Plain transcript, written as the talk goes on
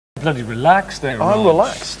bloody relaxed there, I'm Rog.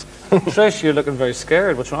 relaxed. Trish, you're looking very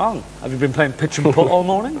scared. What's wrong? Have you been playing pitch and putt all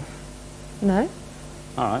morning? No.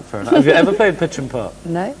 All right, fair enough. Have you ever played pitch and putt?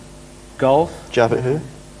 No. Golf? Jab it here.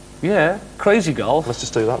 Yeah, crazy golf. Let's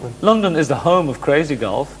just do that then. London is the home of crazy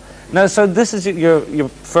golf. Now, so this is your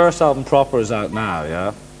first album proper is out now,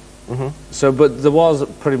 yeah? Mm-hmm. So, but there was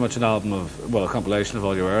pretty much an album of, well, a compilation of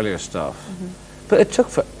all your earlier stuff. Mm-hmm. But it took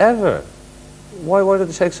forever. Why did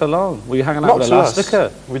it take so long? Were you hanging out with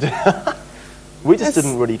Elastica? We did. We just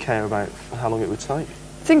didn't really care about how long it would take.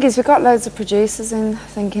 The thing is, we got loads of producers in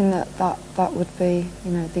thinking that would be,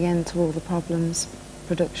 you know, the end to all the problems,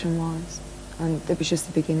 production-wise. And it was just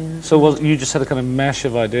the beginning. So you just had a kind of mesh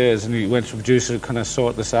of ideas and you went to a producer to kind of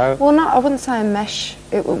sort this out? Well, I wouldn't say a mesh.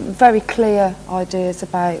 It was very clear ideas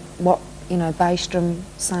about what, you know, bass drum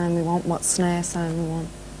sound we want, what snare sound we want.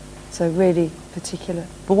 So really particular.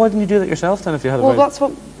 But why didn't you do that yourself then if you had a Well, that's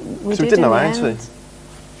what we did. We didn't know how to.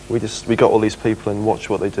 We got all these people and watched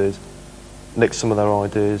what they did, nicked some of their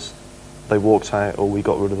ideas, they walked out or we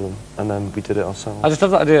got rid of them, and then we did it ourselves. I just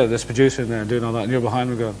love that idea of this producer in there doing all that and you're behind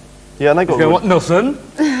me going, yeah, and they got rid what, nothing?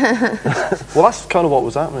 Well, that's kind of what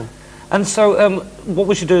was happening. And so what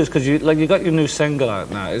we should do is, because you got your new single out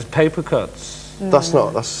now, is Papercuts. That's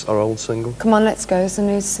our old single. Come On Let's Go is the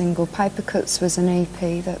new single. Papercuts was an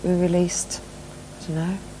EP that we released, I don't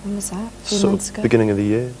know, when was that? A few months ago? Beginning of the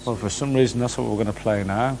year. Well, for some reason that's what we're going to play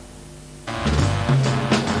now. Don't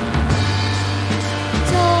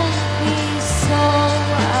be so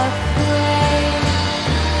afraid.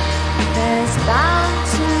 There's bound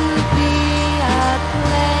to be a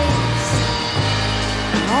place,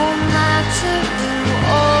 no matter who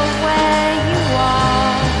or where you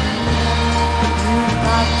are. You've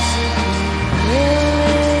got to be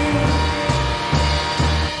willing.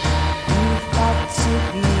 You've got to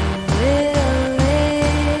be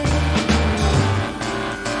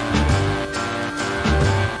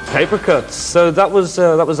Papercuts. So that was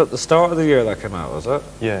at the start of the year that came out, was it?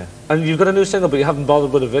 Yeah. And you've got a new single, but you haven't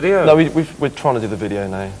bothered with a video. No, we're trying to do the video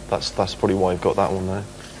now. That's probably why we've got that one now.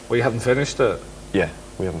 Well, you haven't finished it. Yeah,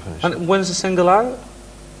 we haven't finished it. And when's the single out?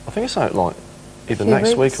 I think it's out like either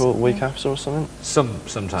next week or the week after or something.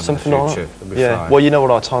 Sometime Something in the like future. that. It'll be Yeah. fine. Well, you know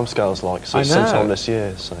what our timescale's like, so I it's know. sometime this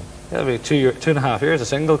year. So. Yeah, it'll be 2.5 years. A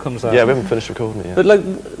single comes out. Yeah, we haven't finished recording it yet. But like,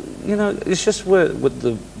 you know, it's just with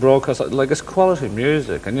the broadcast, like it's quality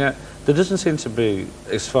music, and yet there doesn't seem to be,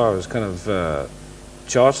 as far as kind of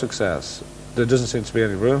chart success, there doesn't seem to be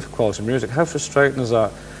any room for quality music. How frustrating is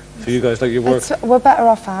that for you guys? Like you work. We're better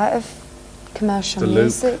off out of commercial The loop.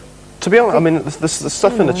 music. To be honest, I mean, the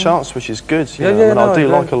stuff in the charts, which is good. You know, I mean, I do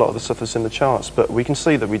like a lot of the stuff that's in the charts, but we can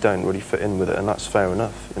see that we don't really fit in with it, and that's fair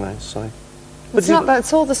enough, you know. So. It's not that.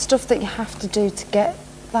 It's all the stuff that you have to do to get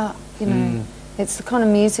that. You know, it's the kind of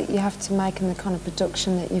music you have to make and the kind of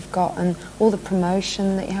production that you've got, and all the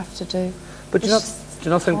promotion that you have to do. But do you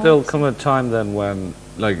not think there'll come a time then when,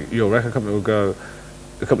 like, your record company will go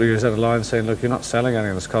a couple of years down the line saying, look, you're not selling any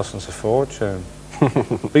of this, costing us a fortune.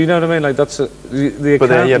 But you know what I mean? Like that's the but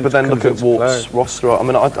then look at Warp's roster. I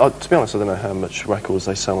mean, to be honest, I don't know how much records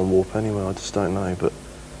they sell on Warp anyway. I just don't know. But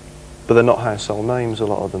they're not household names, a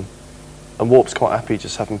lot of them. And Warp's quite happy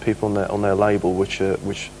just having people on their label which are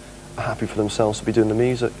happy for themselves to be doing the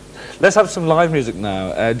music. Let's have some live music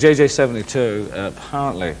now. JJ72,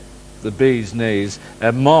 apparently the bee's knees.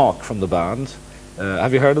 Mark from the band.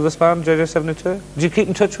 Have you heard of this band, JJ72? Do you keep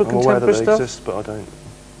in touch with contemporary stuff? I'm aware that they exist, but I don't.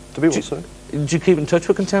 To be what, sorry? Do you keep in touch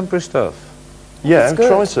with contemporary stuff? Yeah, I'm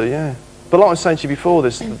trying to, yeah. But like I was saying to you before,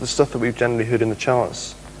 the stuff that we've generally heard in the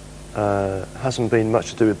charts hasn't been much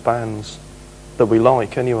to do with bands that we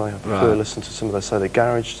like anyway. I prefer listening to some of the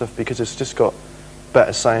garage stuff because it's just got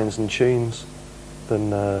better sounds and tunes than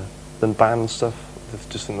band stuff. I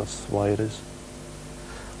just think that's the way it is.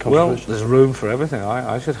 Well, there's room for everything,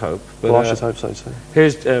 I should hope. But, well, I should hope so too.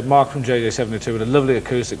 Here's Mark from JJ72 with a lovely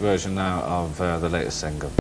acoustic version now of the latest single.